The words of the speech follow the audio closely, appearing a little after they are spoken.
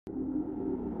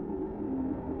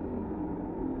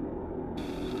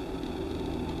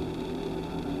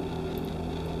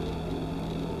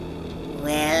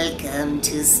Welcome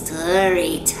to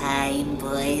story time,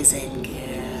 boys and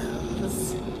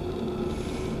girls.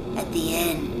 At the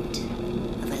end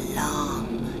of a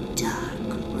long, dark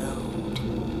road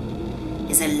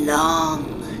is a long,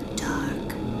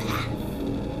 dark path.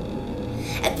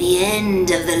 At the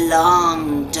end of the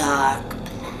long, dark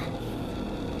path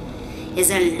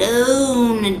is a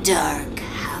lone, dark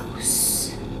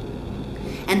house.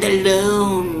 And the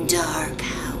lone, dark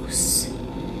house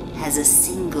has a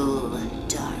single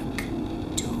dark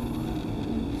door.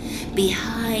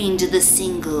 Behind the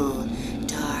single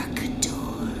dark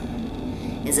door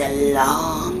is a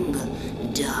long,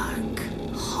 dark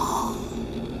hall.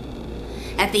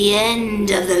 At the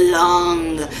end of the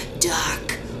long,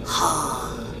 dark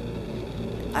hall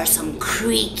are some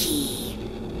creaky,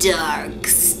 dark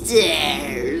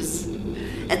stairs.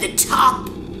 At the top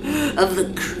of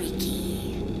the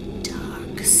creaky,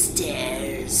 dark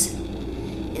stairs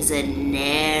is a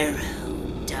narrow,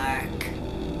 dark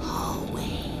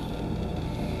hallway.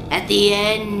 At the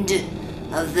end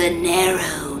of the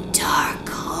narrow, dark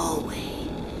hallway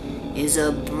is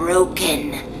a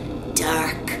broken,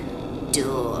 dark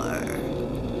door.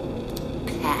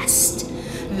 Past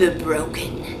the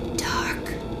broken,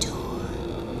 dark door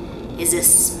is a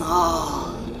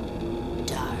small,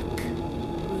 dark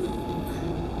room.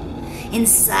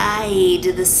 Inside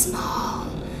the small,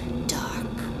 dark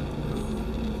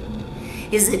room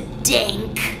is a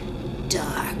dank,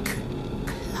 dark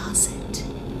closet.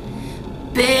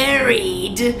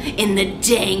 Buried in the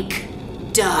dank,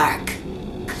 dark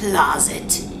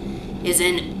closet is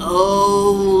an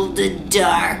old,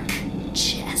 dark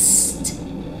chest.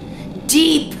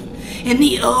 Deep in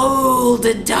the old,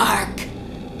 dark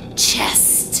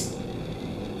chest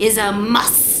is a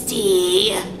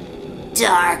musty,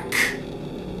 dark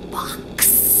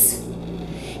box.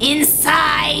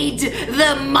 Inside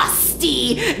the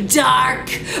musty, dark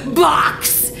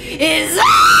box is a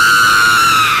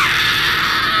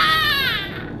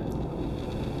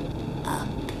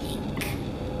pink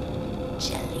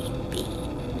jelly bean.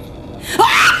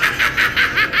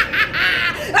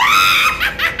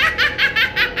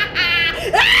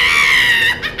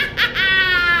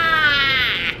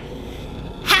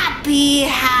 Happy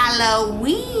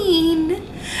Halloween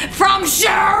from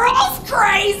Cheryl's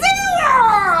Crazy